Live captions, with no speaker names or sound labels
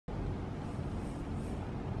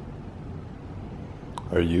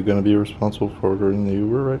Are you going to be responsible for ordering the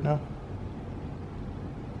Uber right now?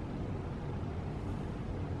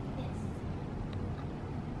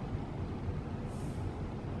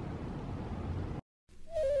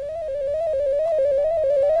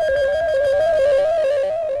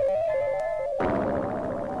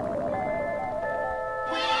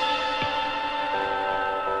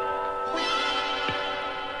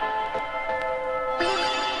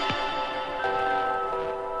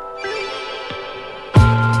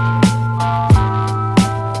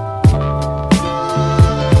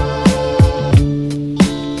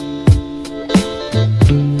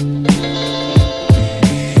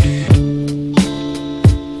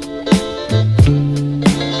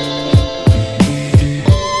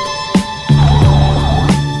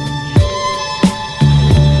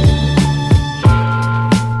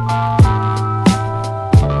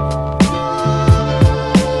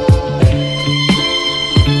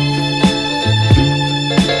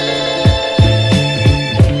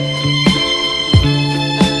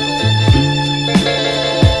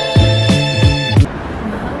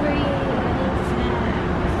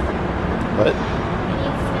 What?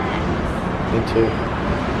 Me too.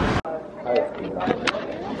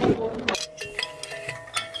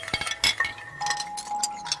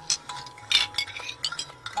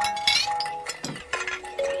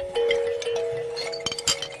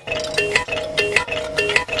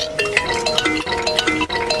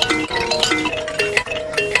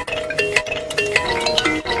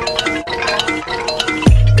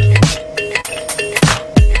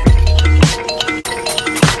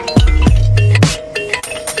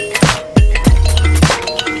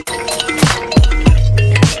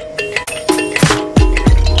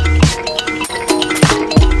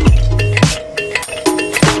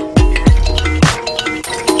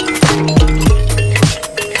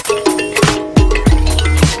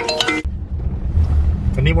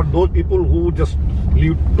 And even those people who just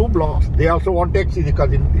live 2 blocks, they also want taxi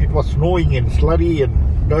because it was snowing and slurry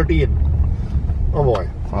and dirty and oh boy.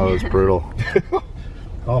 Oh, it was brutal.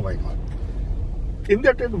 Oh my God. In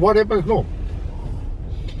that end, what happens? No.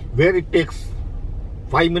 Where it takes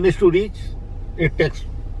 5 minutes to reach, it takes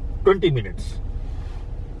 20 minutes.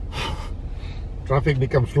 Traffic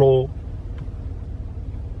becomes slow.